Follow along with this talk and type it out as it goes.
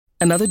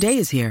Another day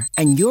is here,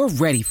 and you're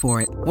ready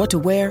for it. What to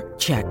wear?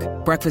 Check.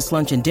 Breakfast,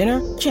 lunch, and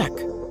dinner? Check.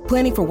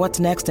 Planning for what's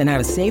next and how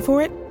to save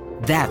for it?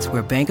 That's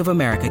where Bank of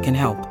America can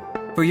help.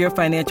 For your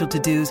financial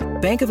to-dos,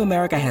 Bank of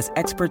America has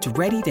experts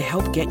ready to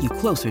help get you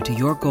closer to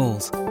your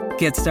goals.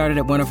 Get started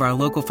at one of our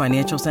local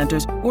financial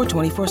centers or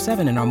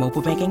 24/7 in our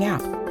mobile banking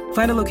app.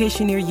 Find a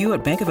location near you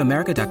at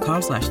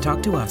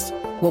bankofamerica.com/talktous.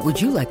 What would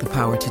you like the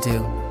power to do?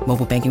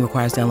 Mobile banking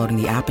requires downloading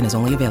the app and is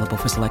only available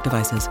for select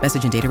devices.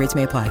 Message and data rates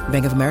may apply.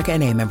 Bank of America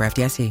N.A., member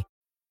FDIC.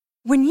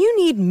 When you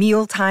need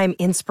mealtime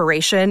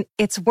inspiration,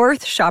 it's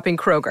worth shopping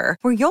Kroger,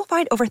 where you'll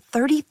find over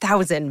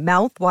 30,000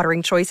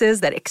 mouth-watering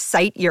choices that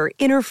excite your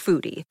inner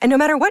foodie. And no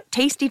matter what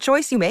tasty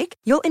choice you make,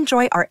 you'll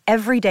enjoy our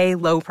everyday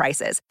low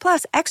prices,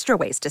 plus extra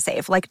ways to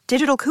save, like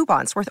digital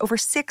coupons worth over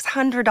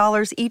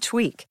 $600 each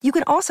week. You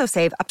can also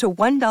save up to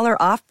 $1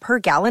 off per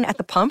gallon at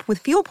the pump with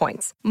fuel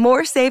points.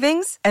 More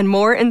savings and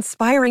more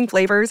inspiring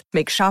flavors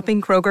make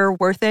shopping Kroger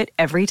worth it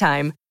every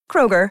time.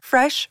 Kroger,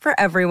 fresh for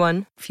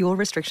everyone. Fuel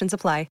restrictions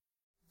apply.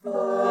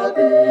 The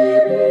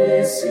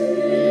BBC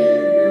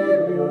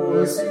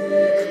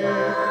Music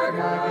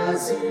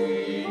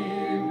Magazine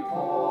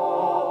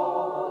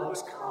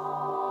Podcast.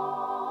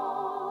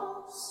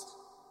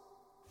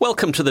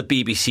 Welcome to the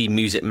BBC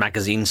Music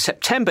Magazine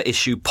September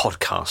issue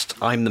podcast.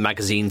 I'm the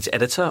magazine's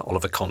editor,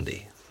 Oliver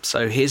Condy.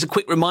 So here's a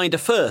quick reminder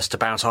first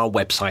about our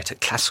website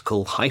at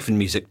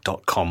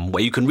classical-music.com,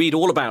 where you can read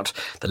all about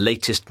the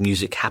latest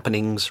music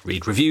happenings,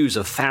 read reviews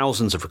of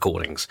thousands of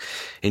recordings,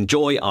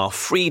 enjoy our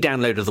free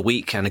download of the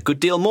week and a good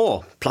deal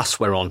more. Plus,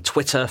 we're on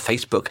Twitter,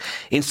 Facebook,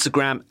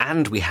 Instagram,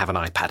 and we have an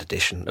iPad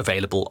edition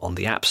available on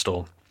the App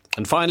Store.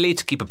 And finally,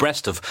 to keep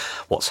abreast of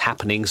what's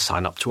happening,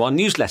 sign up to our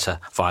newsletter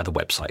via the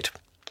website.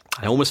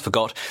 I almost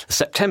forgot, the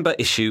September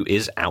issue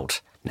is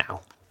out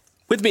now.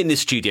 With me in this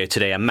studio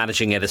today are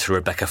Managing Editor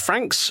Rebecca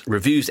Franks,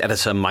 Reviews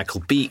Editor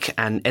Michael Beek,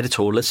 and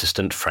Editorial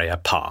Assistant Freya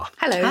Parr.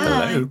 Hello.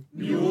 Hello.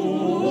 Music.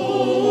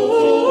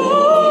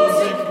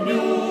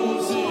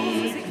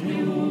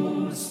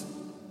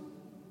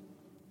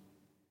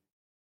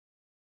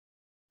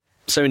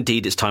 So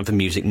indeed, it's time for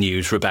music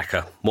news.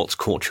 Rebecca, what's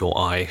caught your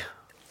eye?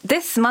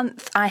 This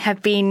month, I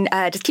have been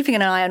just keeping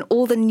an eye on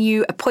all the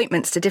new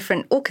appointments to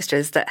different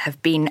orchestras that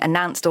have been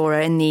announced or are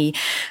in the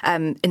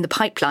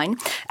pipeline.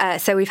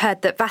 So we've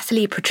heard that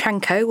Vasily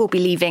Petrenko will be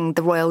leaving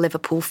the Royal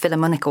Liverpool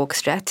Philharmonic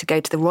Orchestra to go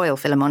to the Royal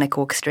Philharmonic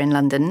Orchestra in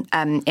London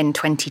in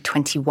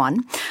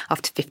 2021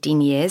 after 15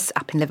 years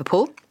up in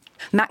Liverpool.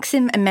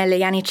 Maxim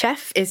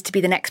Emelianichev is to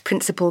be the next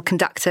principal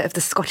conductor of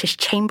the Scottish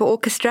Chamber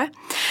Orchestra.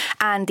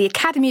 And the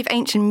Academy of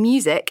Ancient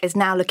Music is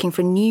now looking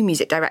for a new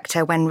music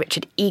director when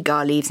Richard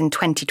Egar leaves in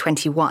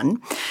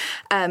 2021.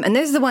 And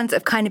those are the ones that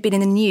have kind of been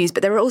in the news,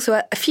 but there are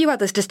also a few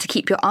others just to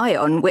keep your eye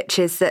on, which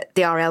is that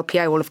the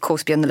RLPO will, of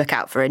course, be on the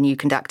lookout for a new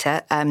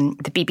conductor.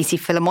 The BBC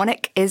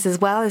Philharmonic is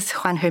as well, as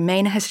Juanjo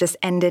Mena has just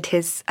ended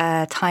his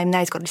time there.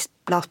 He's got his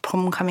last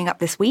prom coming up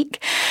this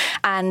week.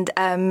 And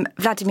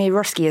Vladimir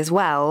Roski as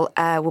well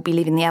will be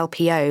leaving the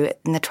LPO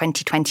in the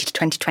 2020 to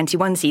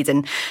 2021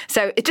 season.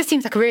 So it just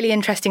seems like a really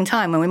interesting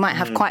time when we might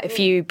have quite a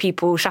few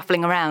people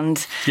shuffling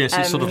around. Yes,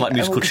 it's sort of like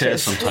musical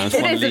chairs sometimes.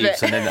 One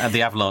leaves and then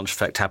the avalanche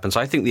effect happens.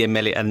 I think the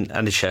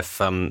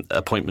Emelianichev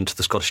appointment to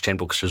the Scottish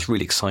Chamber Orchestra is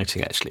really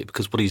exciting, actually,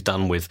 because what he's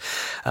done with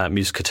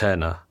Musica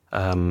Eterna,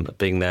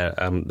 being their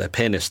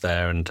pianist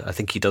there, and I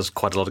think he does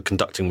quite a lot of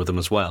conducting with them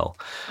as well.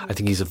 I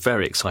think he's a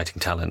very exciting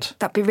talent.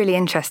 That'd be really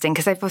interesting,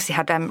 because they've obviously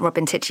had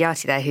Robin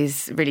Ticciati there,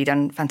 who's really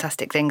done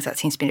fantastic things. That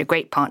seems to be a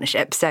great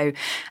partnership. So,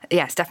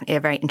 yeah, it's definitely a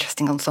very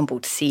interesting ensemble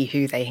to see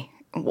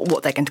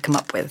what they're going to come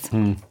up with.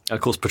 And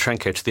of course,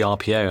 Petrenko to the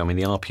RPO. I mean,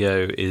 the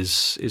RPO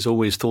is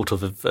always thought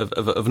of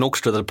an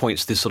orchestra that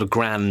appoints these sort of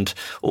grand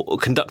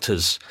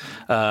conductors.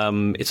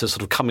 It's a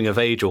sort of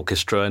coming-of-age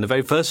orchestra and a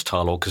very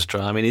versatile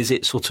orchestra. I mean, is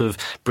it sort of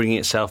bringing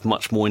itself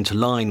much more into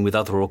line with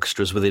other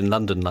orchestras within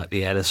London, like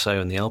the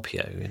LSO and the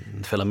LPO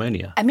in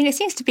Philharmonia? I mean, it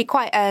seems to be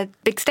quite a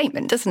big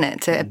statement, doesn't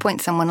it, to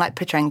appoint someone like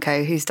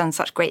Petrenko, who's done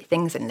such great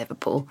things in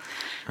Liverpool.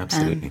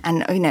 Absolutely.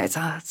 And, you know, it's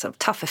a sort of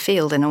tougher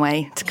field in a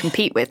way to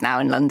compete with now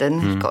in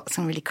London. We've got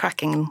some really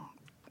cracking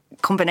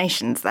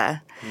combinations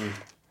there.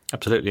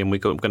 Absolutely, and we're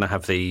going to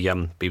have the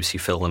BBC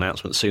Phil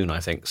announcement soon, I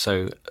think.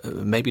 So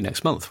maybe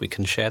next month we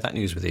can share that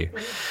news with you.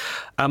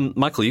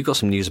 Michael, you've got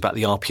some news about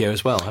the RPO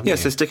as well, haven't you? Yeah,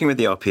 so sticking with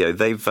the RPO,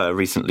 they've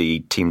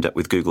recently teamed up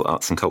with Google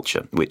Arts and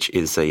Culture, which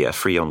is a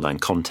free online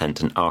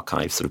content and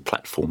archive sort of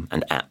platform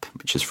and app,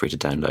 which is free to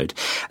download.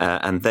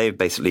 And they've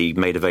basically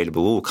made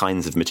available all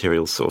kinds of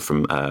materials, sort of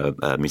from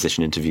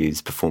musician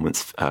interviews,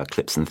 performance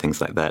clips and things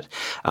like that,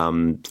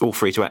 all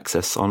free to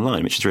access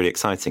online, which is really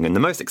exciting. And the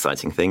most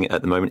exciting thing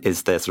at the moment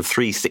is their sort of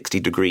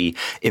 360-degree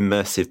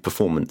immersive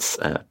performance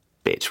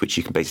bit, which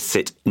you can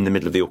basically sit in the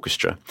middle of the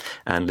orchestra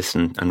and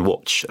listen and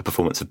watch a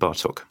performance of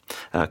Bartók,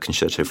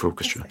 Concerto for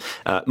Orchestra.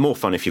 More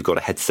fun if you've got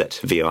a headset,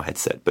 VR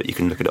headset, but you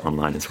can look at it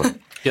online as well.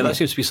 Yeah, that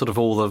seems to be sort of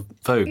all the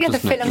vogue,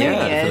 doesn't it?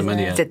 Yeah, the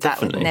Philharmonia did that.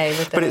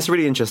 Definitely. But it's a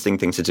really interesting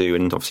thing to do,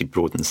 and obviously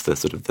broadens the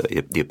sort of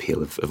the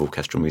appeal of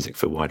orchestral music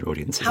for wider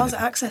audiences. How's it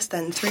accessed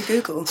then? Through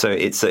Google? So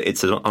it's a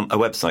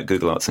website,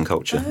 Google Arts and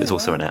Culture. There's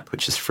also an app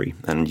which is free,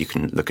 and you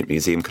can look at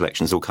museum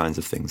collections, all kinds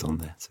of things on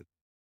there. So.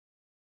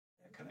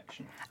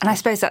 And I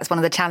suppose that's one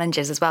of the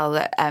challenges as well,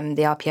 that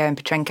the RPO and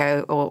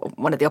Petrenko, or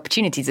one of the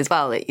opportunities as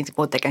well,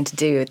 what they're going to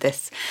do with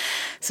this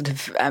sort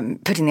of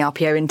putting the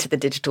RPO into the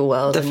digital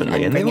world.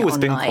 Definitely, and they've always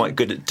been online. quite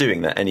good at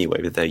doing that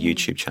anyway with their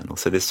YouTube channel.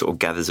 So this sort of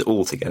gathers it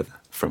all together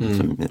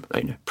from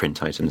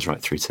print items right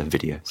through to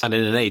videos. And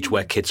in an age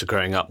where kids are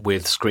growing up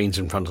with screens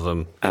in front of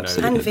them,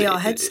 Absolutely. And VR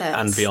headsets.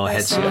 And VR They're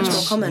headsets. so much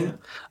more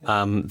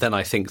common. Then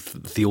I think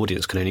the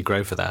audience can only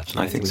grow for that. And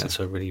I think so. that's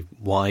a really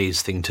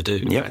wise thing to do,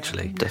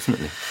 actually.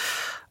 Definitely.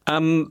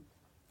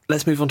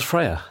 Let's move on to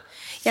Freya.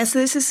 Yeah, so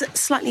this is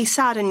slightly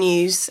sadder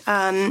news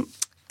that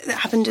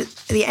happened at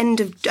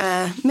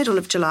the middle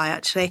of July,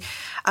 actually,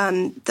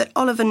 that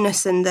Oliver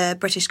Knussen, the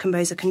British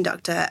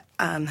composer-conductor,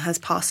 has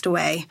passed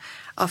away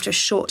after a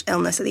short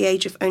illness at the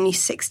age of only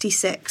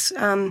 66.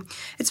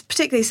 It's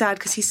particularly sad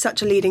because he's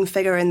such a leading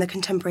figure in the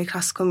contemporary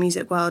classical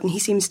music world, and he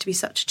seems to be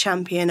such a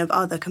champion of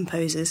other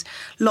composers.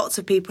 Lots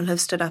of people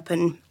have stood up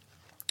and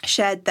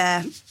shared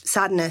their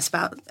sadness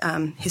about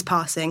his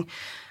passing.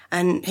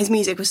 And his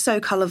music was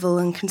so colourful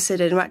and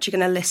considered. We're actually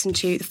going to listen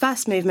to the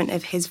first movement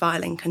of his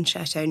violin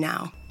concerto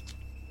now.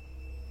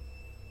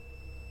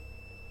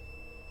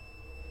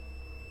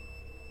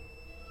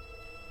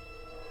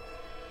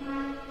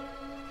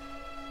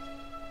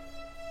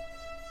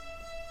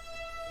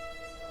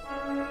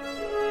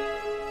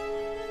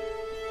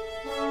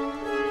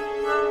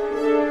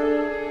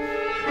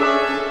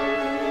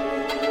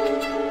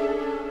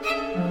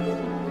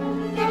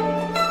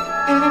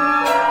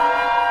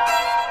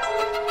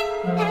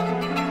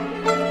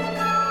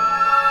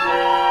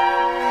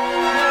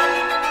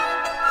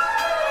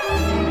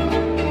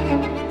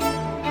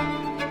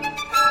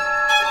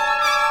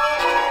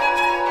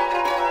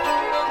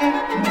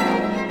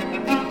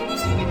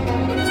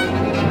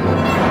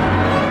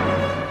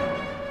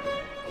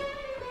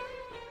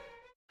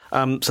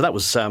 So that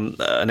was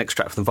an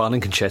extract from the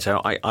violin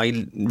concerto.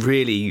 I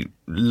really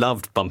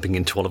loved bumping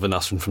into Oliver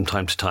Knussen from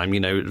time to time,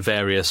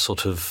 various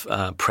sort of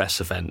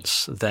press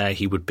events. There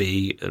he would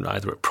be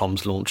either at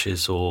proms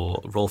launches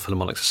or Royal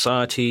Philharmonic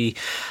Society,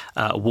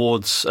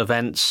 awards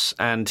events,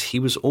 and he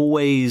was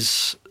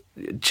always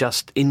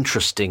just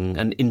interesting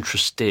and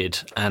interested,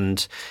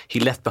 and he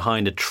left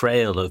behind a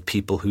trail of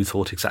people who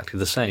thought exactly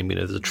the same.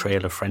 There's a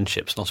trail of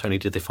friendships. Not only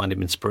did they find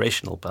him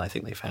inspirational, but I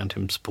think they found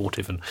him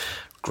supportive and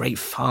great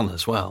fun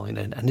as well.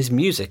 And his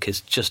music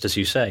is, just as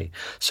you say,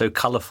 so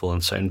colourful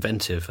and so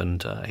inventive,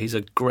 and he's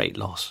a great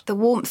loss. The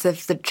warmth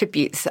of the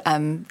tributes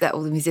that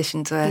all the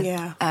musicians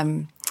were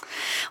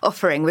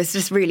offering was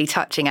just really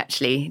touching,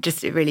 actually.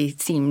 Just it really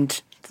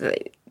seemed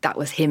that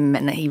was him,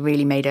 and that he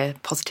really made a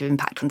positive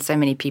impact on so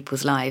many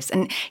people's lives.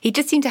 And he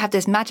just seemed to have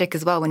this magic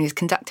as well when he was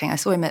conducting. I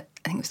saw him at,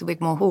 I think it was the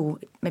Wigmore Hall,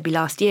 maybe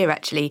last year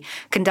actually,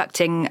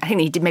 conducting. I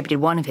think he maybe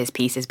did one of his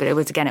pieces, but it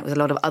was a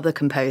lot of other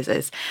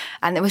composers.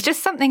 And there was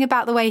just something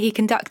about the way he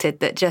conducted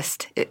that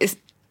just, it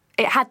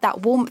had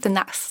that warmth, and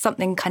that's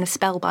something kind of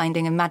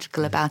spellbinding and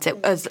magical about it,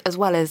 as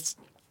well as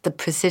the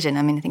precision.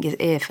 I mean, I think his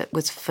ear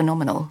was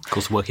phenomenal. Of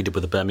course, the work he did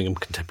with the Birmingham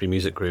Contemporary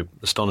Music Group,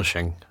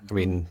 astonishing. I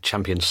mean,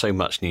 championed so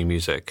much new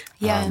music.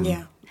 Yeah.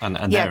 And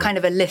kind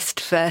of a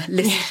listed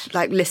in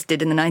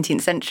the 19th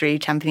century,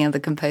 championing other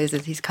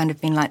composers. He's kind of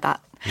been like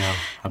that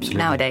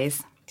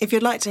nowadays. If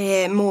you'd like to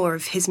hear more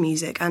of his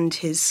music and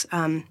his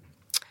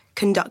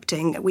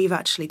conducting, we've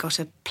actually got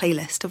a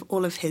playlist of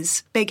all of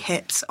his big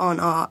hits on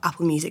our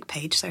Apple Music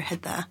page, so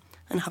head there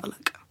and have a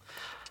look.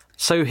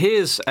 So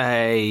here's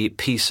a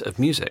piece of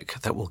music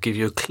that will give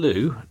you a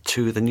clue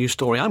to the new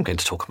story I'm going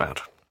to talk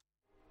about.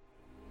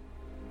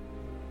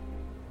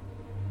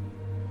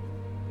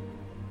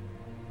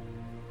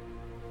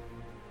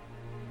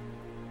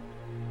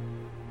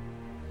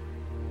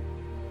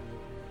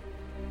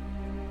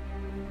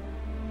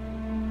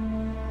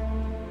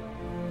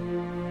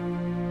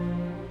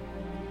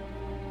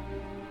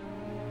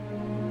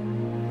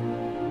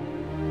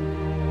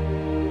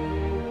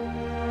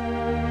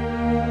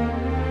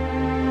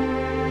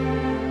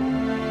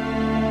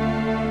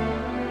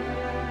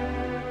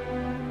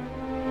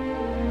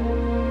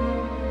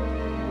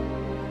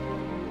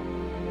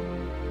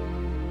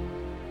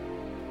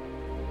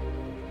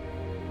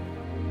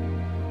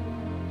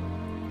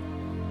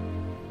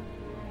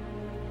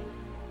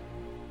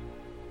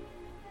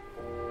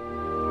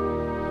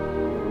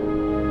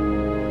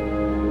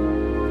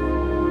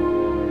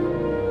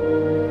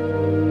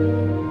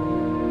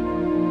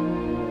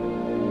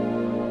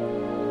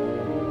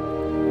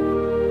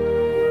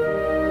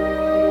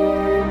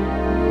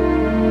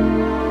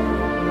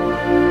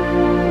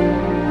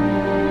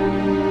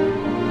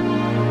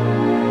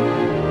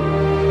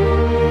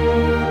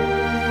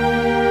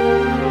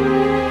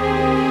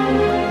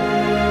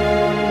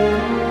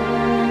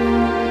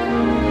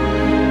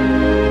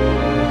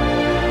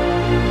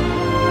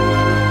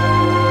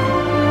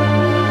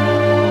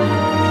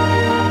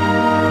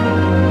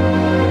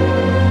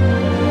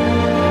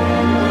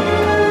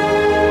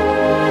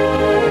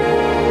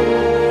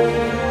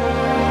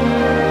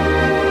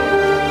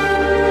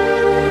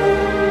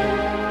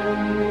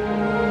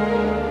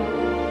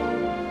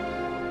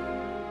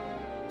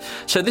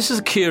 So this is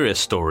a curious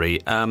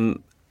story.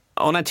 On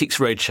Antiques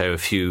Roadshow a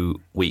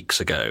few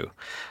weeks ago,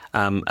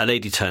 a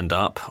lady turned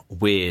up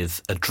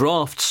with a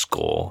draft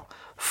score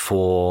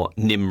for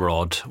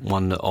Nimrod,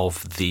 one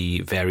of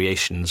the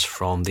variations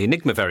from the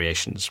Enigma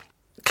variations,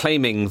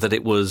 claiming that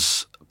it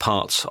was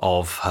part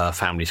of her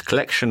family's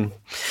collection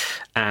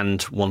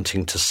and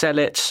wanting to sell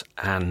it.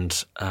 And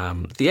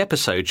the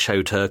episode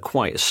showed her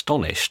quite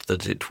astonished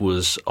that it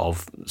was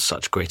of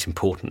such great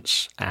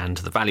importance. And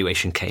the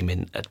valuation came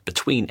in at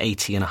between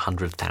 £80,000 and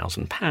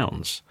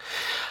 £100,000.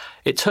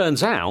 It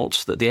turns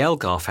out that the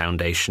Elgar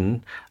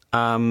Foundation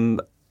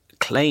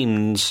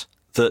claims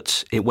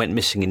that it went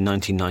missing in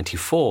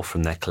 1994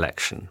 from their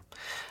collection.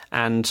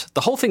 And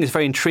the whole thing is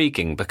very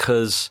intriguing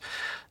because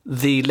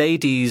the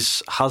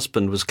lady's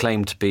husband was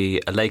claimed to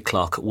be a lay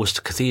clerk at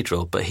Worcester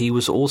Cathedral, but he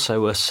was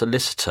also a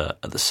solicitor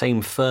at the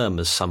same firm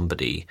as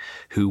somebody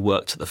who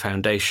worked at the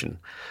foundation.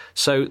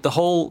 So the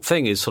whole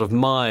thing is sort of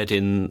mired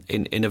in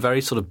a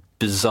very sort of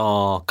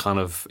bizarre kind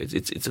of...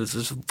 It's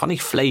a funny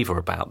flavour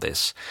about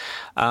this.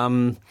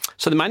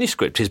 So the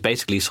manuscript is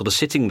basically sort of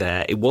sitting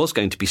there. It was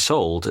going to be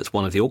sold at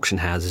one of the auction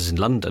houses in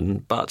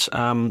London, but,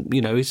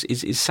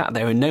 is sat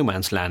there in no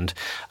man's land.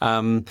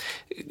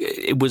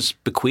 It was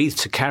bequeathed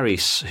to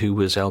Caris, who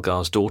was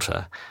Elgar's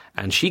daughter,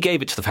 and she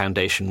gave it to the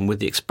foundation with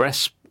the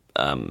express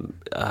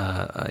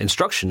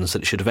instructions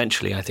that it should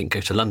eventually, I think,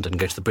 go to London,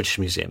 go to the British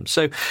Museum.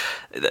 So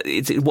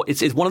it's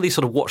one of these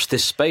sort of watch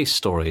this space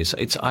stories.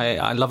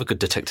 I love a good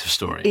detective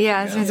story.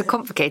 Yeah, it's a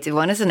complicated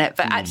one, isn't it?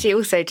 But actually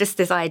also just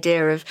this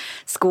idea of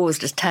scores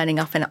just turning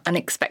up in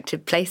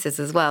unexpected places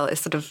as well is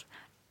sort of,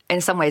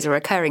 in some ways, a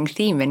recurring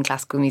theme in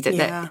classical music,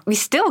 that we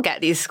still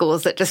get these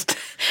scores that just,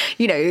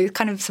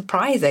 kind of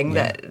surprising.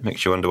 That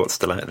makes you wonder what's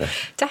still out there.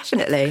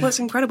 Definitely. Well, it's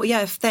incredible.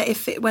 Yeah,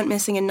 if it went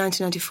missing in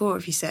 1994,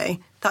 if you say,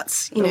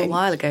 that's, a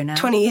while ago now.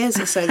 20 years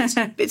or so.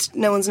 It's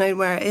no one's known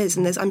where it is.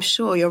 And I'm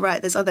sure you're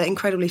right, there's other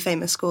incredibly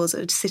famous scores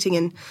that are sitting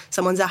in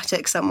someone's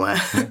attic somewhere.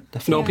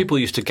 No, people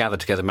used to gather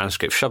together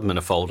manuscripts, shove them in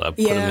a folder, put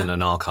them in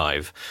an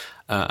archive.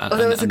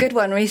 There was a good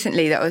one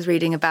recently that I was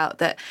reading about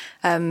that...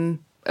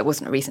 it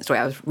wasn't a recent story,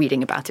 I was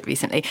reading about it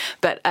recently,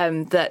 but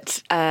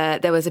that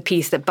there was a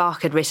piece that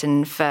Bach had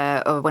written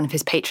for one of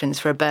his patrons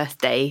for a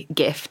birthday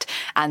gift,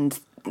 and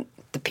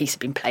the piece had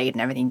been played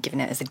and everything, given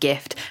it as a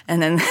gift,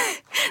 and then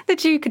the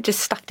Duke had just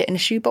stuffed it in a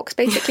shoebox,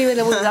 basically, with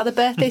all his other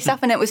birthday stuff,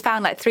 and it was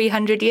found like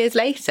 300 years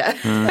later.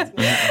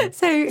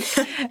 So,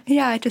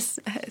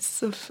 it's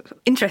sort of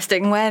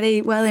interesting where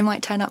they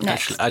might turn up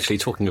next. Actually,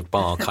 talking of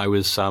Bach, I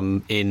was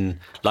in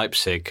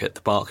Leipzig at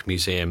the Bach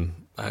Museum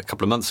a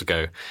couple of months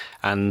ago,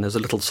 and there's a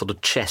little sort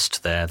of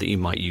chest there that you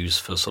might use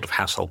for sort of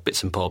household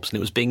bits and bobs, and it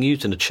was being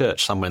used in a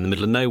church somewhere in the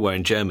middle of nowhere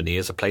in Germany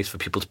as a place for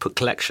people to put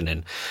collection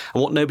in.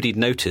 And what nobody'd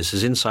noticed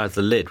is inside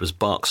the lid was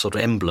Bach's sort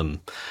of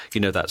emblem,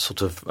 that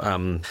sort of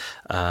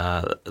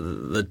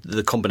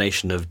the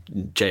combination of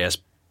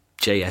JSB,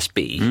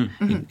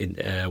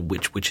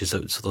 which is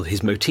sort of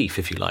his motif,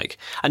 if you like.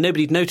 And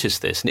nobody'd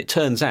noticed this, and it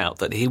turns out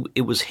that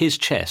it was his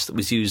chest that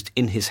was used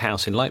in his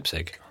house in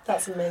Leipzig.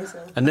 That's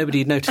amazing. And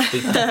nobody noticed for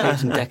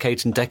decades and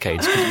decades and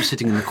decades because it was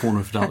sitting in the corner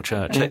of a dark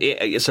church.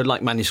 So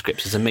like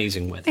manuscripts, it's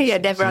amazing where this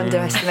is. Never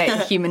underestimate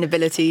the human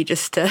ability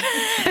just to...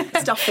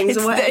 stuff things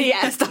away.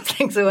 Stuff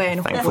things away.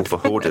 Thankful for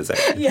hoarders,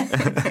 actually.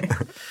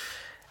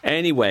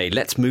 Anyway,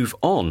 let's move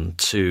on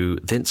to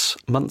this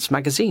month's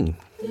magazine.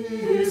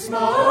 This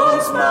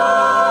month's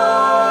magazine.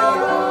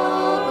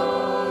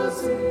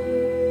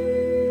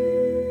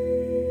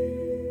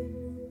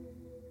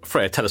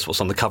 Freya, tell us what's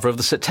on the cover of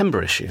the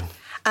September issue.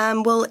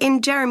 Well,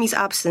 in Jeremy's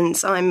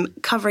absence, I'm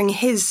covering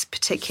his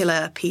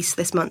particular piece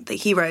this month that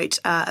he wrote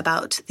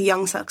about the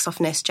young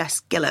saxophonist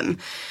Jess Gillam,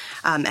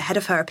 ahead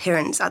of her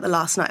appearance at the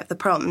last night of the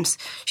proms.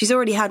 She's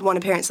already had one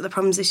appearance at the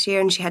proms this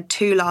year, and she had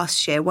two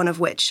last year, one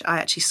of which I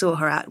actually saw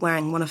her at,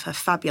 wearing one of her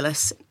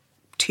fabulous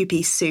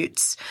two-piece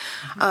suits.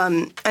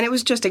 And it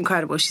was just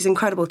incredible. She's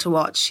incredible to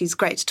watch. She's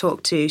great to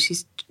talk to.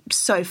 She's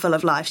so full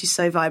of life. She's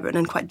so vibrant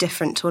and quite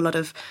different to a lot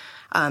of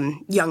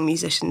young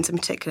musicians in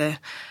particularly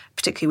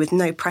with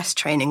no press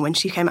training. When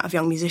she came out of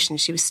Young Musicians,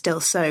 she was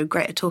still so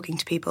great at talking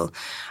to people.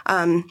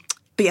 So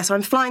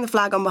I'm flying the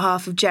flag on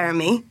behalf of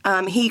Jeremy.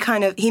 He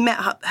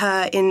met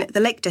her in the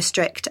Lake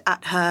District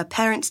at her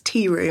parents'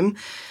 tea room,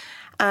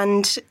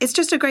 and it's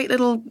just a great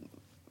little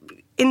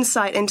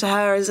insight into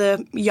her as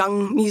a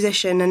young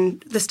musician and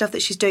the stuff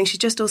that she's doing. She's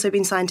just also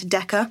been signed to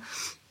Decca,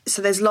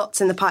 so there's lots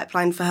in the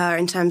pipeline for her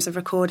in terms of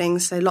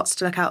recordings, so lots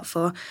to look out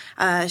for.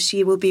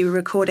 She will be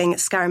recording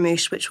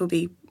Scaramouche, which will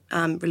be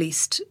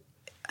released,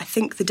 I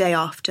think, the day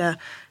after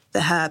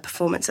her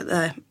performance at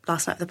the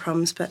last night of the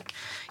proms. But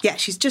yeah,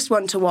 she's just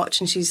one to watch,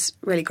 and she's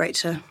really great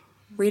to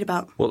read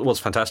about. What's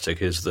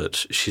fantastic is that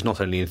she's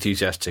not only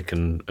enthusiastic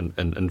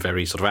and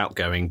very sort of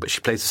outgoing, but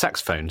she plays the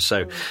saxophone.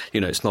 So,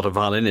 it's not a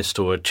violinist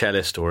or a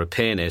cellist or a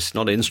pianist,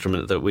 not an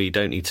instrument that we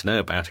don't need to know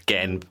about.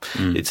 Again,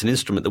 it's an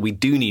instrument that we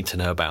do need to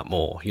know about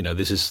more.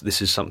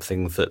 This is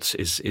something that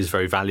is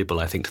very valuable,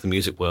 I think, to the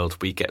music world.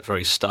 We get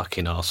very stuck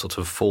in our sort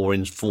of four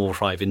or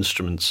five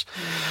instruments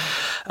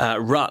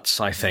ruts,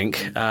 I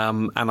think.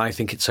 And I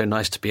think it's so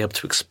nice to be able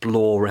to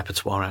explore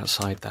repertoire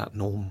outside that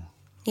norm.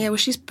 Yeah, well,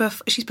 she's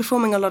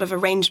performing a lot of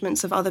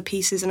arrangements of other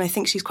pieces, and I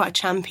think she's quite a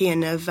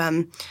champion of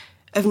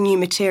new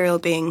material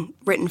being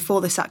written for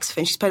the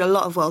saxophone. She's played a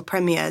lot of world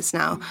premieres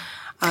now.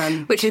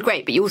 Which is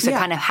great, but you also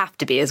kind of have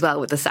to be as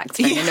well with the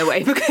saxophone in a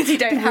way, because you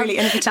don't have...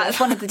 That's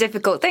one of the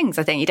difficult things,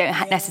 I think. You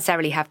don't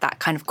necessarily have that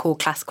kind of core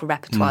classical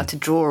repertoire to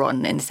draw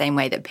on in the same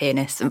way that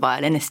pianists and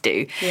violinists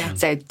do. Yeah.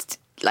 So,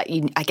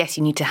 I guess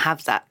you need to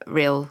have that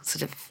real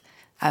sort of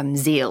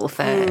zeal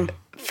for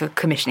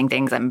commissioning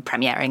things and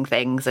premiering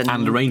things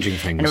and arranging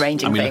things. Look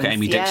at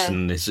Amy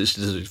Dixon. It's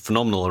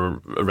phenomenal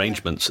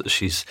arrangements that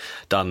she's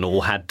done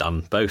or had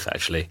done, both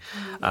actually.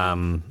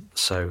 You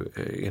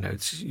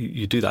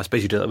do that. I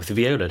suppose you do that with the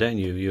viola, don't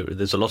you?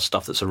 There's a lot of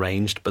stuff that's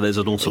arranged, but there's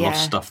also a lot of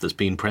stuff that's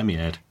been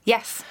premiered.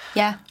 Yes,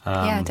 yeah,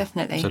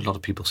 definitely. So a lot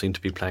of people seem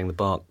to be playing the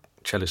Bach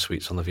cello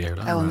suites on the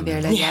viola. Oh, on the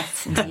viola,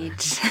 yes, indeed.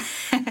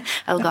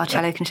 Elgar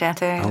Cello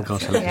Concerto. Elgar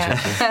Cello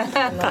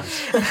Concerto.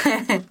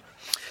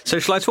 So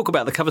shall I talk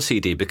about the cover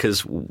CD?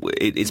 Because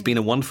it's been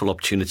a wonderful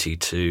opportunity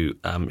to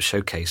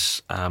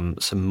showcase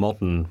some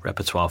modern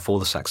repertoire for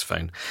the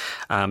saxophone.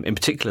 In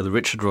particular, the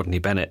Richard Rodney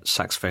Bennett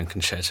Saxophone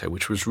Concerto,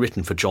 which was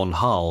written for John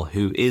Hull,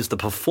 who is the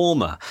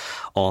performer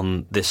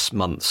on this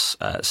month's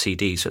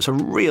CD. So it's a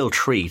real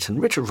treat.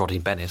 And Richard Rodney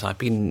Bennett, I've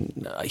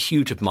been a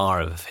huge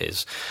admirer of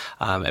his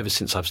ever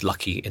since I was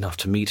lucky enough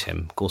to meet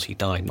him. Of course, he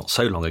died not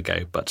so long ago,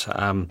 but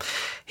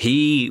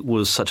he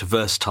was such a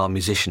versatile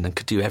musician and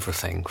could do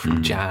everything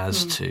from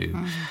jazz to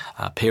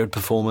period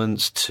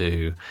performance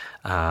to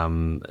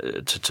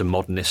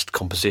modernist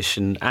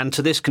composition, and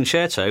to this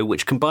concerto,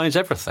 which combines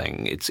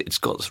everything. It's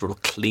got this real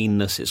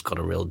cleanness, it's got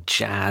a real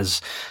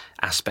jazz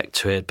aspect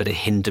to it, bit of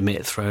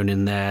Hindemith thrown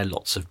in there,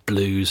 lots of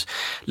blues.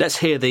 Let's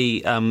hear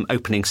the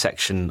opening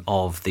section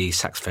of the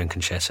saxophone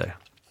concerto.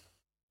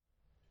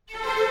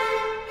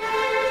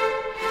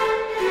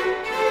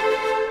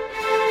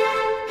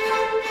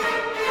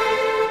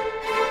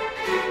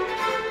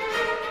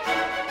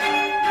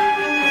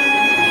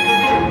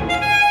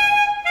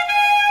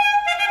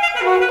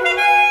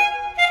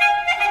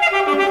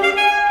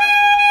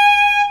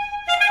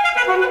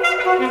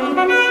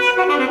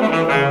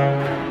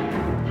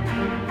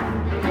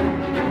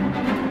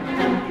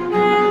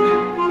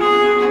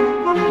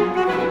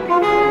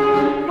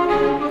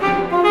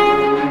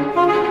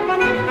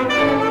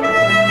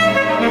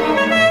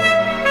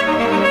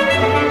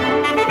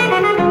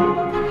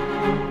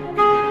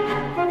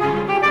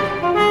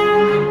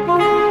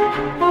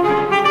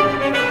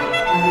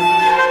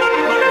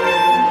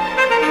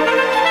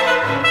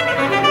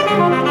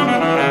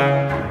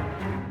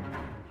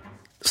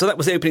 So that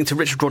was the opening to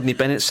Richard Rodney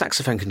Bennett's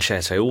Saxophone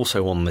Concerto.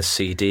 Also on this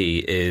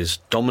CD is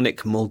Dominic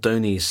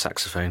Moldoni's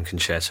Saxophone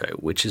Concerto,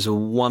 which is a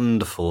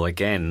wonderful,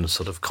 again,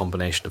 sort of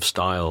combination of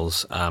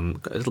styles, a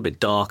little bit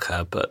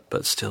darker,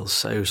 but still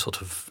so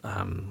sort of,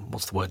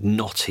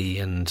 knotty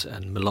and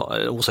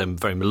also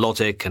very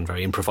melodic and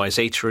very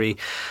improvisatory.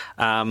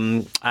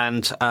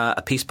 And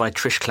a piece by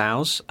Trish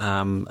Clowes,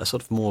 a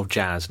sort of more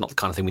jazz, not the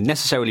kind of thing we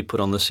necessarily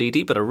put on the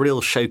CD, but a real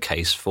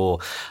showcase for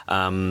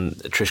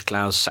Trish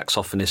Clowes,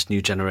 saxophonist,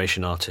 new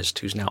generation artist,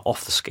 who's now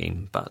off the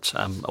scheme, but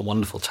a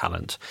wonderful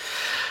talent.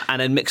 And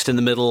then mixed in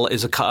the middle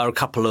is a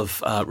couple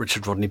of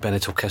Richard Rodney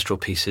Bennett orchestral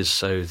pieces,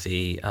 so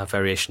the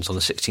variations on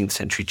the 16th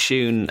century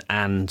tune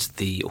and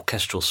the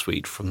orchestral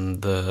suite from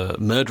the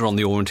Murder on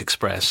the Orient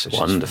Express.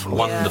 Wonderful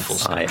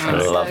stuff. I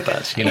love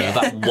that.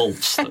 That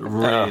waltz that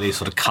really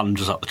sort of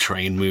conjures up the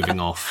train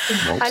moving off.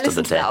 I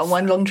listened to that on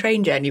one long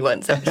train journey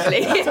once,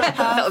 actually.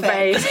 That was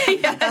very...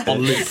 On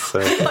loop.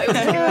 Great.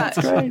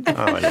 Oh,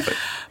 I love it.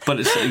 But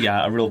it's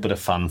a real bit of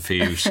fun for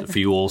you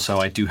all, so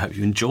I do hope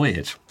you enjoy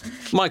it.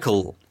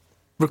 Michael,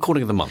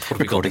 Recording of the month. What have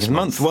we got Recording of the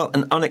month? Well,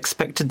 an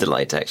unexpected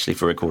delight, actually,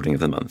 for Recording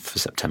of the Month for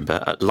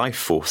September. Life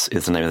Force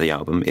is the name of the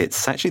album.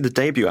 It's actually the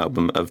debut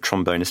album of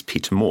trombonist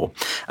Peter Moore.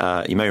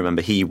 You may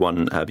remember he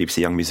won BBC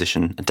Young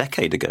Musician a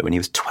decade ago when he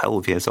was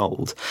 12 years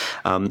old.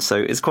 So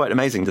it's quite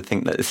amazing to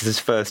think that this is his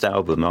first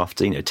album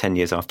after, 10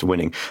 years after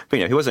winning. But,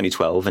 he was only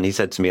 12, and he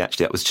said to me,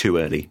 actually, that was too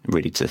early,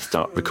 really, to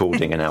start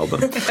recording an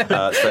album.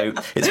 So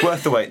it's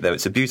worth the wait, though.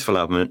 It's a beautiful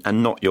album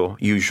and not your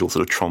usual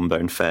sort of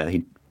trombone fare.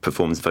 He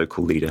performs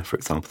vocal leader, for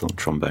example, on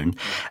trombone.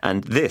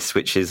 And this,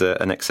 which is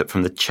an excerpt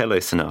from the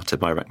Cello Sonata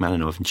by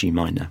Rachmaninoff in G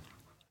minor.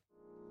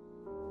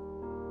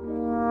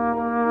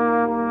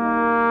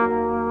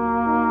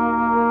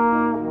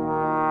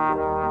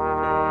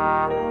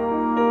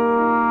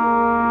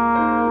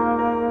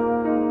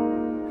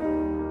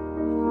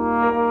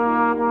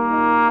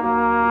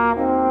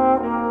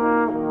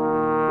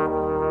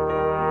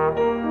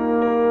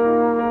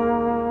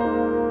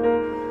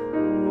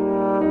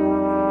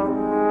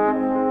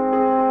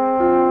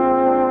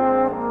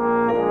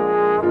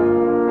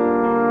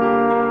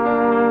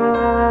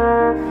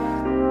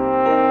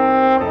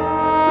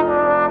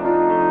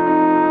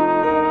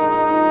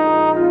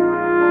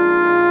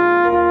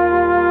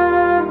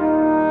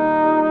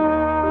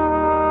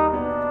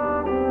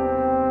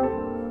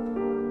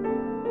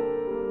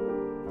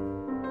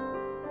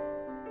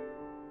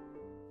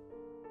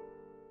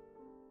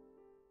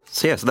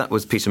 So that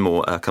was Peter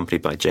Moore,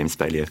 accompanied by James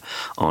Balliol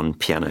on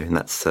piano, and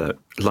that's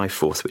Life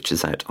Force, which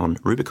is out on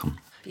Rubicon.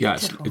 Yeah,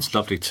 it's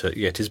lovely to.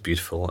 Yeah, it is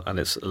beautiful, and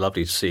it's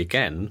lovely to see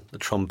again the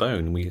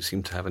trombone. We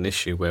seem to have an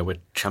issue where we're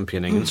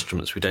championing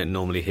instruments we don't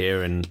normally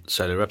hear in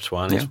solo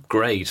repertoire, and it's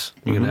great.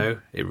 You know,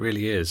 it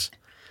really is.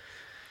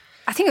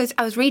 I think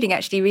I was reading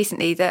actually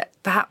recently that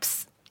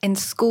perhaps in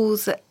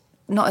schools that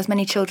not as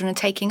many children are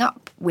taking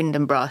up wind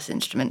and brass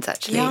instruments.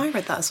 Actually, Yeah, I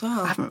read that as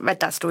well. I haven't read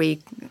that story.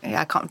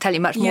 I can't tell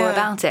you much more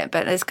about it,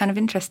 but it's kind of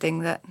interesting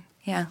that.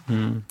 Yeah.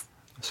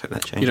 Let's hope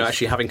that changes.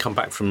 Actually having come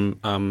back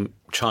from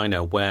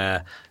China,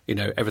 where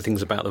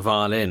everything's about the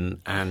violin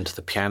and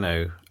the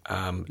piano,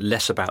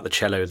 less about the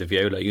cello, the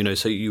viola.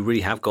 So you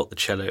really have got the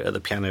cello, the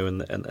piano,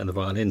 and the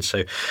violin.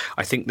 So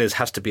I think there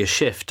has to be a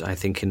shift. I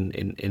think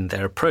in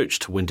their approach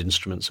to wind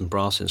instruments and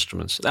brass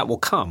instruments. That will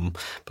come,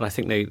 but I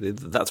think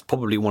that's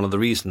probably one of the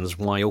reasons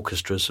why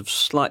orchestras have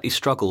slightly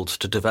struggled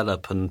to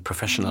develop and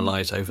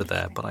professionalise over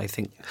there. But I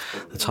think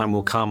the time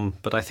will come.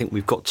 But I think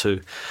we've got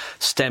to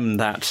stem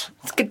that.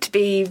 It's good to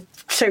be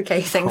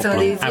showcasing some of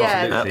these.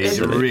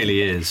 Absolutely. It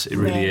really is. It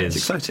really is.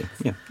 It's exciting.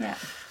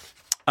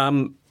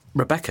 Yeah.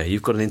 Rebecca,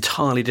 you've got an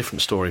entirely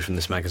different story from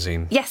this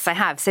magazine. Yes, I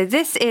have. So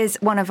this is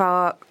one of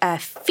our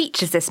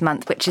features this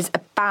month, which is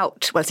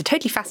about, it's a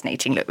totally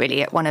fascinating look,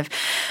 really, at one of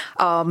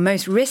our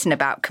most written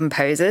about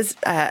composers,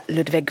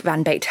 Ludwig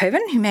van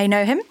Beethoven, who may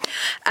know him.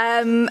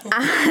 And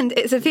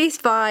it's a piece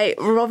by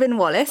Robin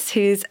Wallace,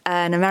 who's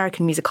an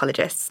American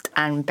musicologist,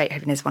 and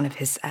Beethoven is one of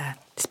his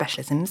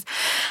specialisms.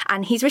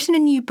 And he's written a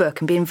new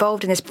book and been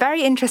involved in this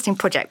very interesting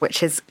project, which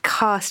has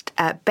cast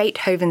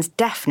Beethoven's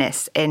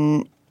deafness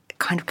in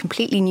kind of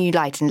completely new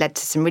light and led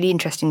to some really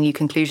interesting new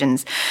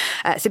conclusions.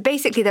 So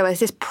basically there was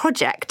this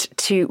project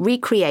to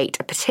recreate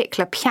a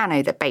particular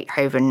piano that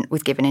Beethoven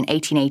was given in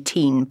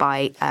 1818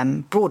 by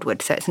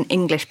Broadwood. So it's an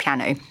English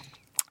piano.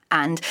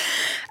 And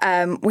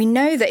we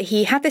know that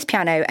he had this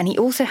piano, and he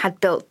also had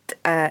built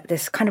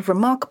this kind of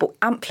remarkable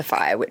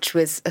amplifier, which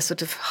was a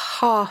sort of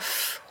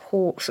half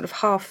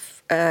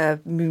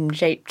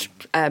moon-shaped...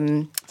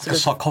 Like a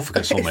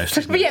sarcophagus almost,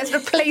 isn't it? Yeah,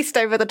 sort of placed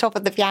over the top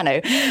of the piano.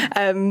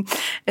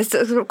 It's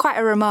sort of quite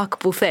a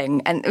remarkable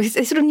thing. And they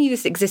sort of knew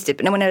this existed,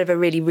 but no one had ever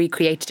really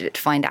recreated it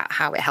to find out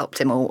how it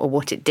helped him or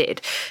what it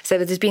did. So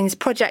there's been this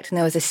project, and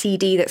there was a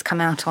CD that's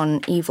come out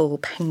on Evil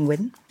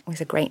Penguin.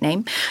 Always a great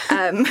name,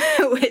 in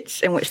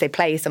which they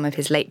play some of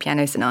his late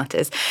piano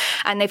sonatas.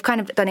 And they've kind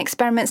of done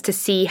experiments to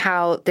see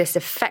how this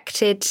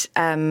affected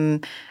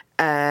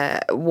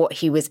what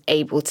he was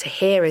able to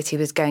hear as he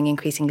was going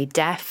increasingly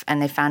deaf,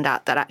 and they found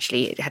out that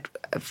actually it had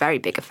a very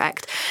big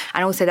effect.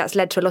 And also that's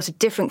led to a lot of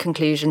different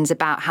conclusions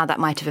about how that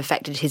might have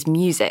affected his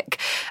music,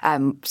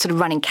 sort of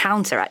running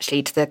counter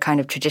actually to the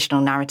kind of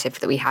traditional narrative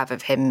that we have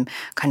of him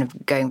kind of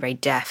going very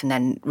deaf and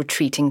then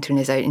retreating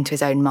into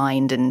his own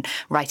mind and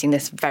writing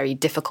this very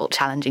difficult,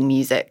 challenging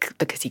music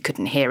because he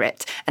couldn't hear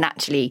it. And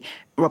actually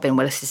Robin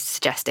Willis is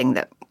suggesting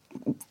that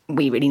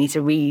we really need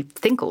to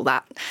rethink all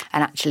that.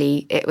 And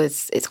actually,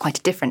 it's quite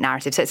a different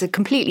narrative. So it's a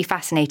completely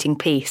fascinating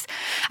piece.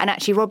 And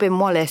actually, Robin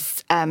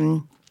Wallace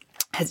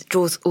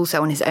draws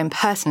also on his own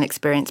personal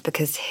experience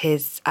because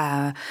his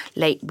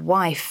late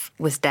wife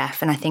was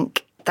deaf, and I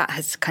think that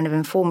has kind of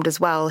informed as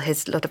well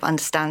his lot of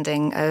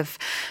understanding of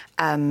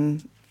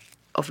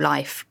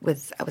life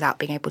without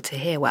being able to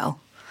hear well.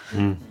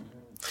 Mm.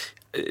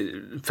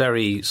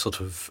 Very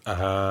sort of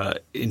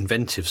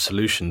inventive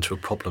solution to a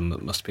problem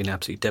that must have been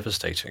absolutely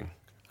devastating.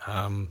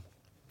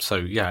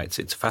 So, it's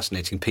a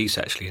fascinating piece,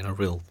 actually, and a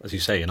real, as you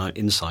say, an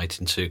insight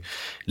into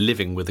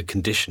living with a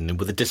condition and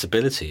with a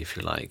disability, if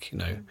you like,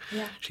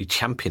 actually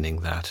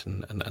championing that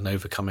and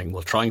overcoming,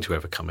 trying to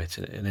overcome it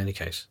in any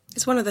case.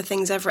 It's one of the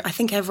things I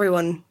think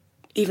everyone,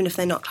 even if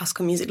they're not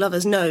classical music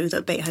lovers, know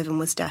that Beethoven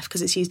was deaf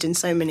because it's used in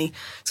so many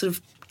sort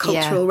of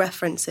cultural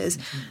references.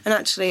 Mm-hmm. And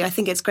actually, I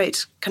think it's great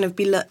to kind of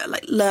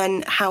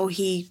learn how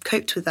he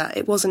coped with that.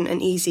 It wasn't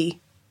an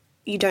easy...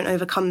 You don't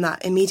overcome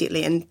that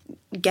immediately and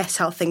guess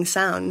how things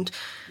sound.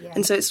 Yeah.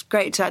 And so it's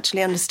great to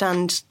actually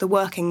understand the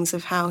workings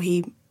of how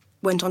he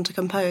went on to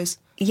compose.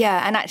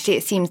 Yeah, and actually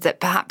it seems that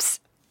perhaps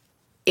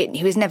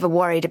he was never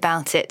worried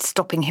about it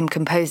stopping him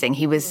composing.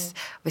 He was...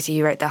 Obviously,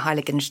 he wrote the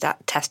Heiligenstadt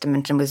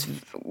Testament and was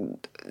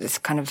this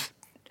kind of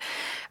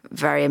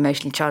very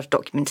emotionally charged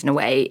document in a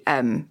way.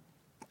 And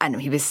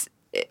he was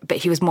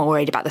more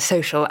worried about the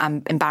social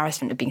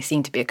embarrassment of being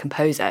seen to be a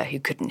composer who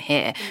couldn't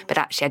hear. But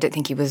actually, I don't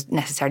think he was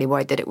necessarily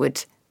worried that it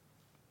would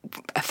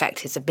affect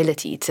his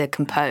ability to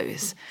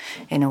compose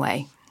in a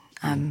way.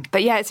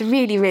 But yeah, it's a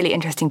really, really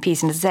interesting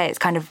piece. And as I say,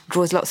 it kind of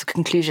draws lots of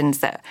conclusions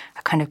that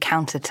are kind of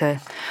counter to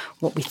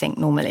what we think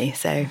normally.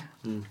 So,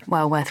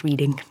 well worth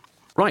reading.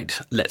 Right,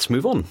 let's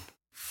move on.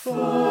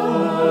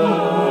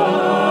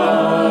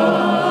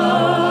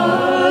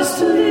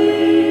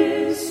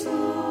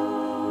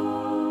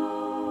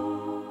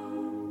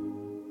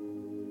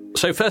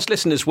 So First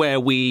Listen is where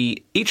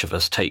each of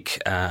us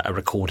take a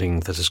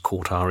recording that has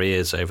caught our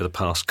ears over the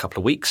past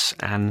couple of weeks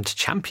and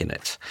champion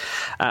it.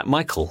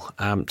 Michael,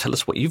 tell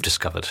us what you've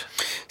discovered.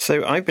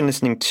 So I've been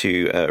listening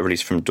to a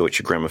release from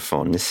Deutsche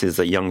Grammophon. This is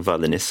a young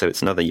violinist, so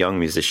it's another young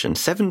musician,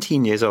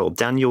 17 years old,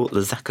 Daniel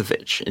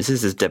Lazakovic. This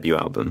is his debut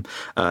album.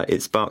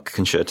 It's Bach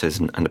concertos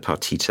and a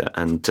partita,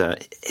 and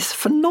he's a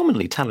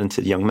phenomenally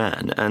talented young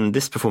man. And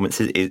this performance,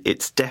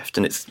 it's deft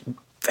and it's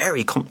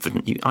very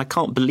confident. I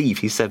can't believe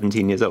he's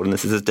 17 years old and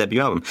this is his debut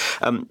album.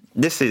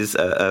 This is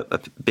a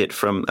bit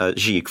from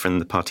Gigue from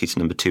the Partita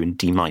No. 2 in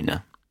D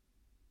minor.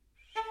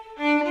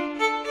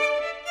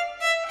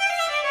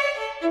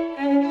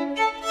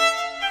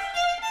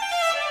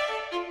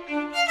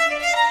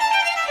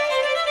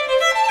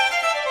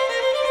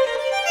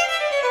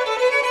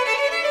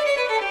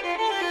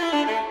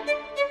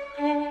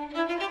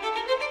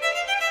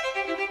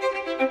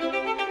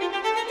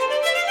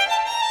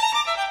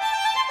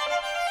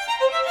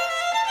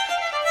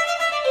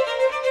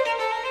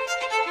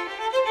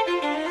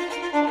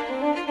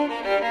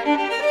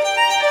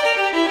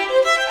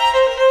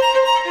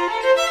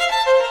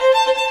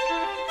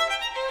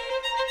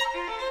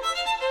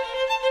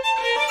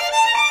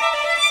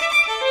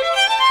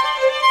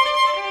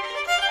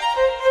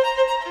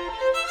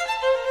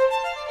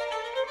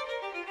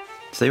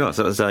 So you are.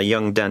 So it was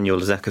young Daniel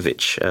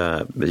Lazakovic,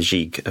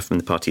 Gigue from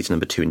the Partita No.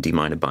 2 in D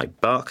minor by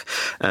Bach,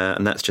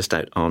 and that's just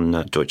out on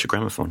Deutsche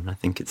Grammophon. I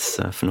think it's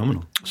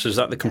phenomenal. So is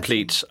that the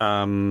complete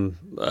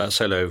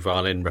solo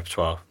violin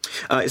repertoire?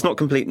 It's not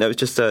complete, no, it's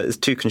just it's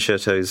 2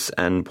 concertos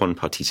and 1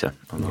 partita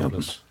on the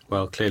album.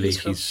 Well, clearly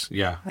he's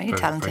really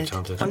talented.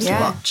 Fun to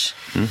watch.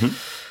 Mm-hmm.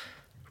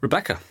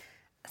 Rebecca?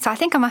 So I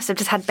think I must have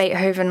just had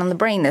Beethoven on the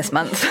brain this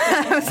month. So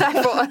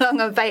I brought along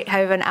a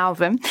Beethoven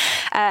album.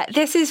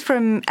 This is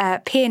from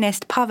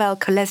pianist Pavel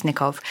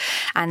Kolesnikov,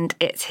 and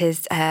it's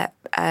his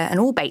an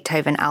all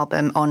Beethoven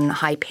album on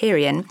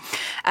Hyperion.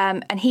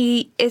 And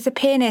he is a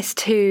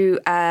pianist who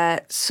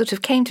sort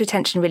of came to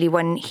attention really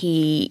when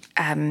he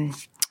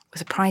was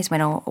a prize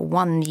winner,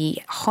 won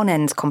the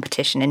Honens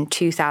competition in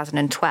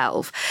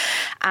 2012.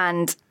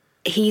 And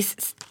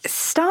he's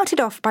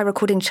started off by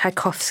recording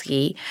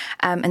Tchaikovsky,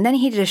 and then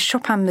he did a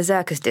Chopin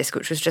Mazurkas disc,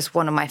 which was just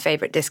one of my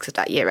favourite discs of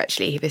that year,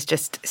 actually. He was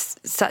just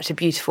such a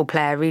beautiful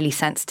player, really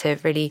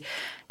sensitive, really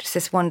just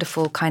this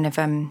wonderful kind of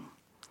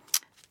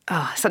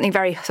something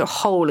very sort of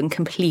whole and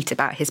complete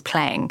about his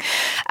playing.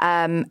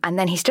 And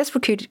then he's just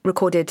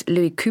recorded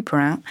Louis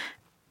Couperin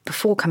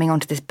before coming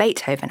onto this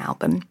Beethoven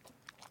album.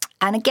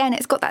 And again,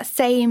 it's got that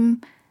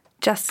same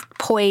just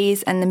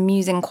poise and the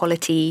musing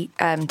quality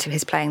to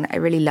his playing that I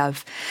really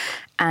love.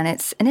 And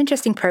it's an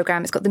interesting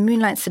programme. It's got the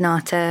Moonlight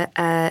Sonata,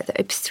 the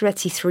Opus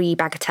 33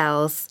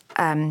 bagatelles,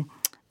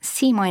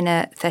 C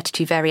minor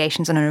 32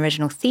 variations on an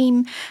original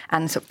theme,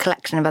 and a sort of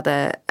collection of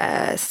other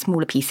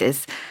smaller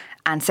pieces.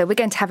 And so we're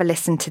going to have a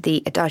listen to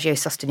the Adagio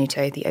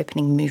Sostenuto, the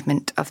opening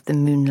movement of the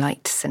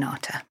Moonlight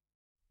Sonata.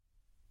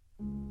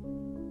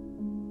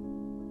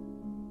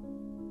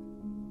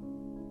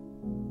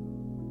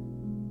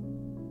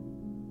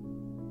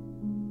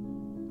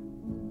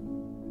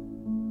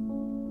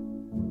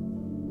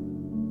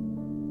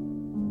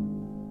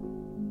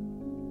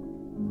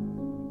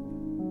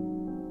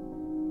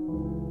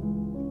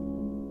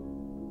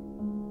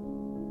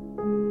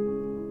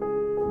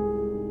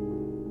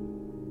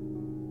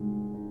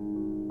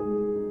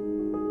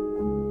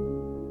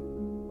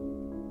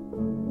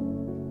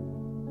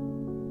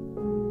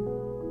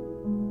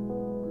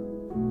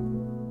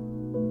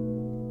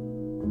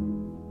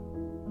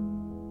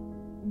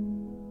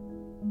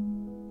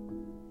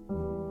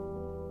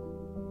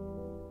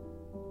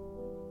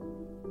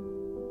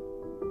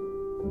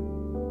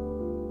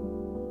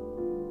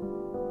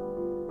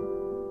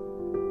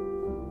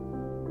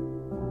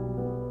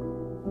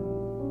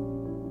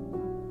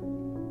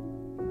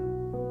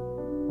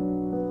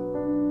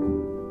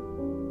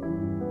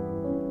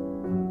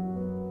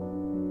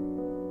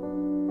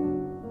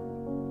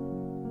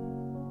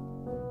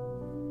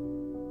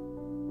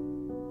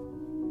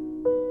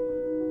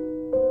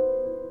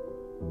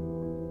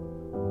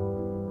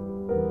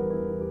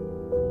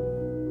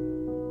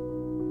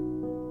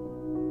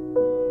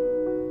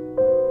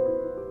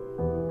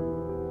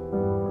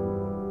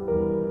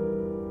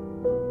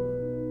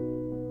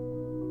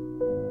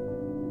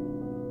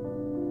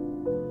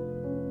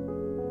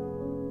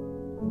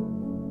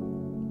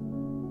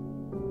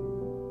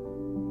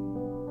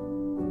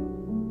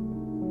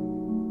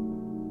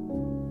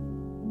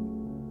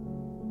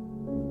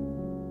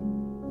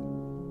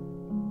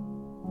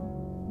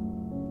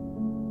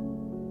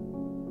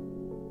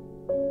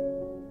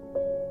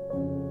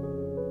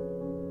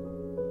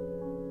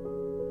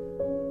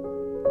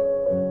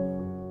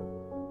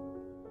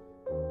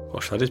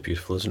 Gosh, that is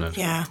beautiful, isn't it?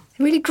 Yeah.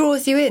 It really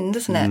draws you in,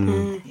 doesn't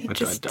it?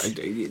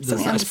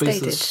 I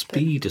suppose the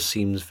speed just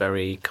seems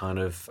very kind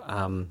of...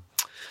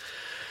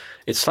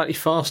 it's slightly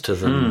faster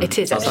than... It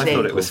is, actually. I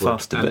thought it was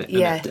faster, but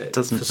yeah. it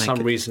doesn't for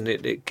some reason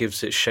it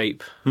gives it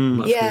shape,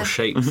 much more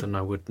shape than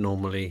I would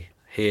normally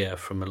hear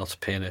from a lot of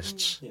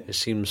pianists. It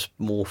seems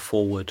more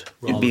forward.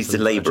 It needs to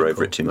labour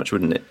over it too much,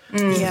 wouldn't it?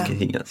 Yeah.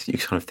 You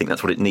kind of think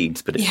that's what it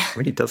needs, but it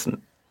really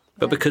doesn't.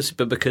 But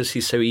because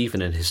he's so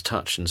even in his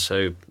touch and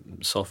so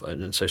soft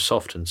and so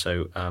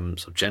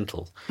sort of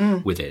gentle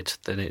with it,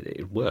 then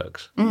it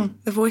works.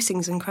 The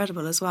voicing's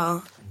incredible as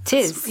well. It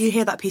is. You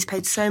hear that piece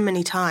played so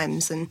many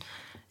times, and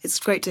it's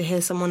great to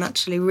hear someone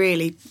actually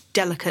really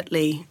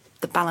delicately.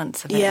 The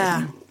balance of it.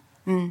 Yeah.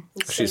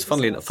 Actually, it's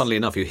funnily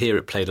enough, you hear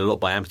it played a lot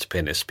by amateur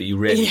pianists, but you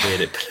rarely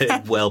hear it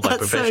played well by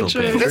That's professional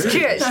so true. pianists. It's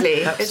true, actually.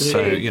 It's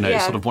So, true.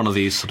 it's sort of one of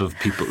these sort of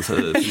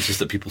pieces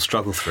that people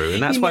struggle through.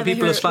 And that's You why never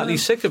people hear are it slightly well.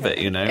 sick of it,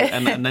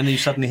 And then you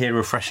suddenly hear a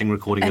refreshing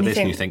recording of this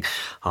and you think,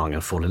 I'm going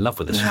to fall in love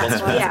with this.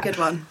 That's a good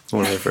one.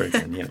 All over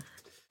again, yeah.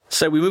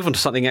 So we move on to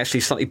something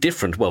actually slightly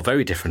different, well,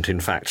 very different, in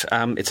fact.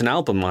 It's an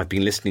album I've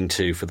been listening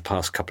to for the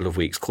past couple of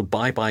weeks called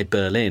Bye Bye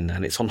Berlin,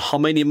 and it's on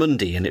Harmonia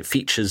Mundi, and it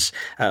features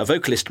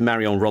vocalist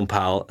Marion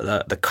Rompal,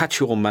 the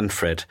quatuor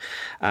Manfred,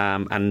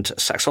 and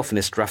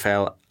saxophonist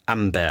Raphael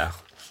Ambert.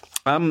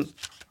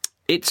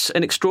 It's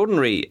an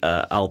extraordinary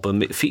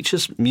album. It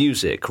features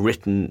music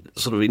written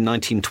sort of in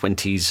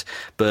 1920s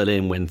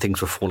Berlin when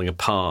things were falling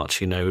apart.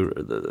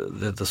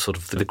 The sort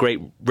of the great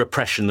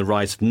repression, the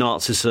rise of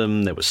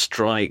Nazism. There were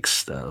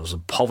strikes. There was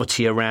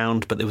poverty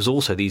around, but there was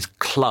also these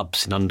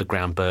clubs in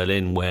underground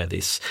Berlin where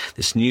this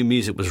new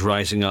music was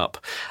rising up,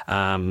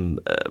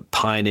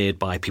 pioneered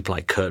by people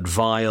like Kurt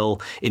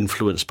Weill,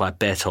 influenced by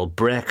Bertolt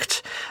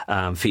Brecht,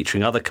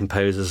 featuring other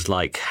composers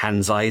like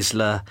Hans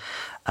Eisler.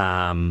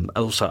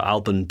 Also,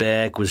 Alban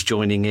Berg was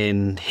joining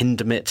in,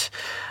 Hindemith.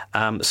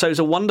 So it's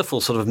a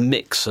wonderful sort of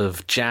mix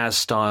of jazz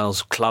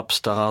styles, club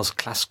styles,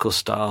 classical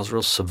styles,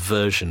 real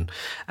subversion.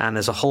 And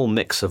there's a whole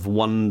mix of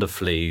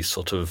wonderfully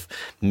sort of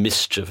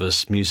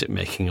mischievous music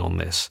making on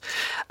this.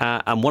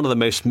 And one of the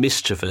most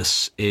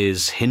mischievous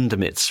is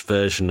Hindemith's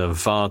version of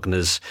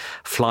Wagner's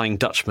Flying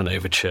Dutchman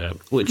Overture,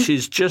 which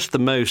is just the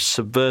most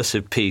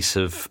subversive piece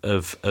of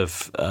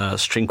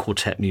string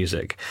quartet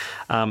music.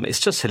 It's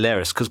just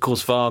hilarious because, of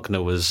course,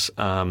 Wagner was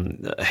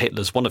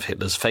one of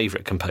Hitler's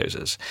favourite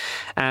composers.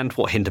 And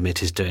what Hindemith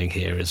is doing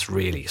here is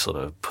really sort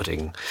of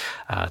putting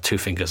two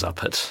fingers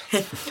up at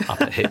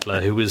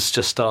Hitler, who was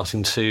just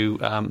starting to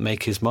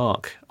make his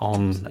mark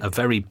on a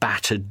very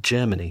battered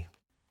Germany.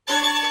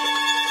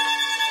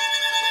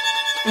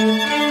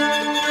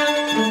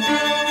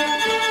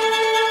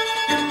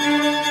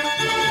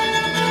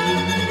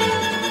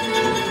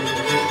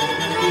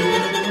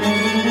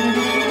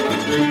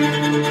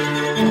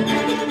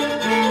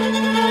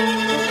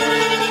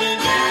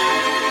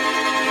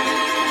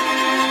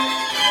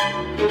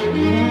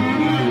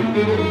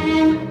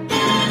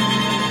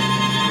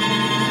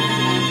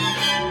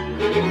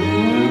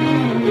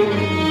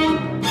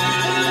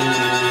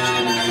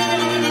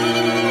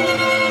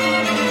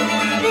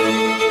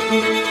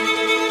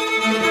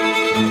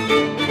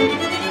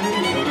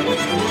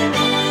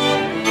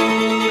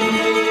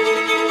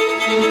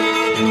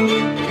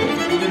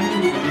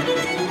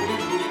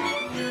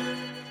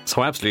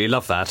 So I absolutely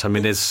love that. I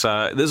mean, there's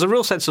a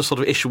real sense of sort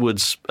of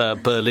Isherwood's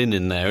Berlin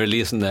in there, really,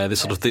 isn't there?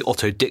 There's sort of the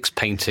Otto Dix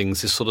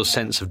paintings, this sort of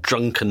sense of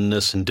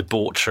drunkenness and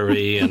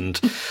debauchery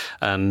and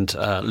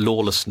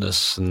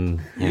lawlessness, and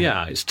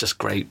it's just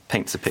great.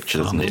 Paints a picture,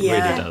 doesn't it? It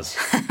really does.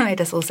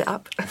 Made us all sit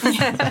up.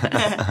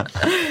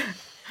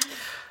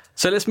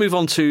 So let's move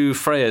on to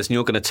Freya's, and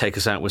you're going to take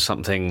us out with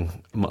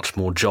something much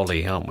more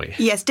jolly, aren't we?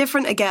 Yes,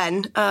 different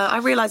again. I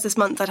realised this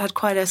month I'd had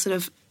quite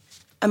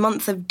a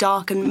month of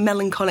dark and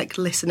melancholic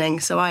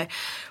listening. So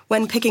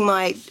when picking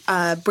my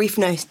brief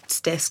notes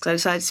discs, I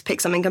decided to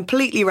pick something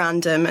completely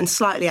random and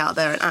slightly out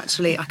there, and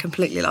actually I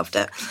completely loved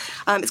it.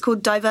 It's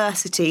called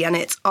Diversity, and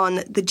it's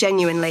on the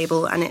Genuine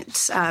label, and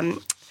it's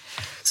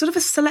sort of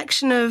a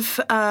selection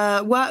of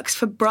works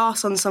for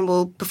brass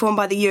ensemble performed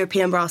by the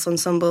European Brass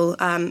Ensemble,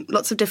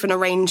 lots of different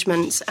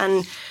arrangements,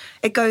 and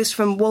it goes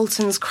from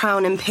Walton's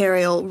Crown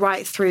Imperial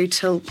right through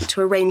to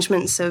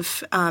arrangements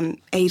of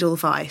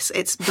Edelweiss.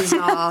 It's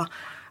bizarre.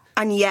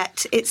 And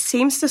yet it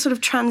seems to sort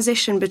of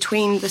transition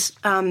between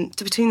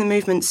the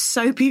movements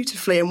so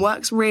beautifully and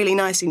works really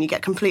nicely, and you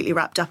get completely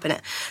wrapped up in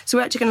it. So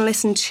we're actually going to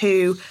listen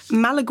to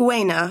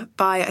Malaguena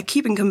by a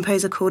Cuban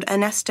composer called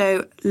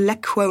Ernesto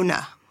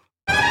Lecuona.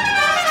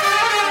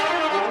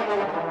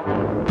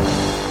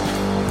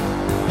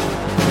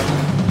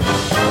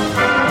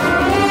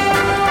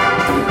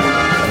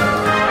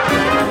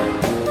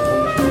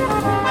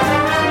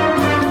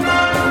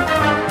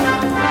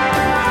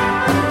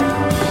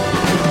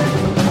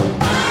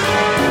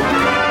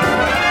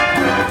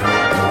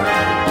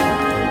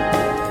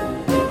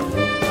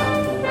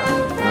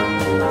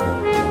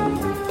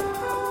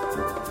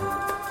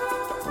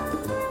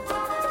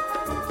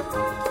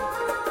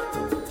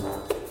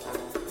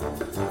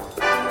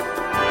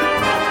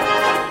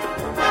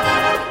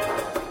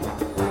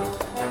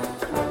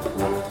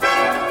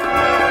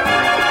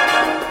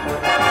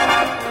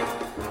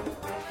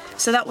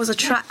 So that was a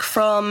track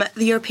from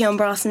the European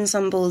Brass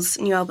Ensemble's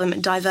new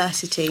album,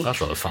 Diversity. That's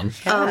rather fun.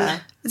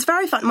 It's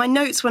very fun. My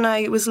notes, when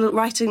I was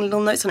writing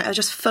little notes on it, are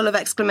just full of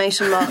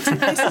exclamation marks.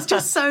 This is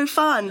just so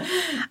fun.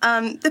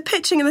 The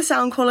pitching and the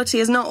sound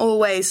quality is not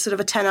always sort of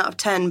a 10 out of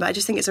 10, but I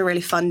just think it's a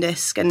really fun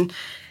disc, and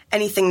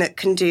anything that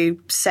can do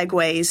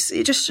segues,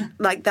 it just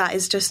like that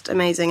is just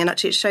amazing. And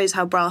actually it shows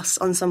how brass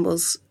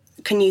ensembles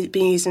can be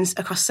used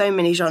across so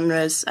many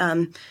genres,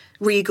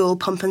 regal,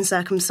 pomp and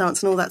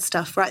circumstance and all that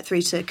stuff, right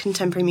through to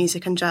contemporary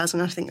music and jazz,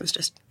 and I think it was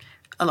just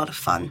a lot of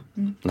fun.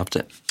 Loved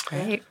it.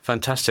 Great.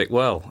 Fantastic.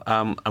 Well,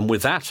 and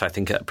with that, I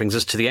think that brings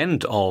us to the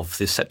end of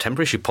this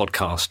September issue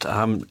podcast.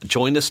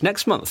 Join us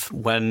next month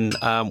when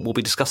we'll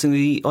be discussing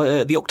the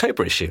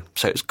October issue.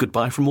 So it's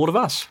goodbye from all of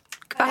us.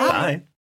 Bye. Bye.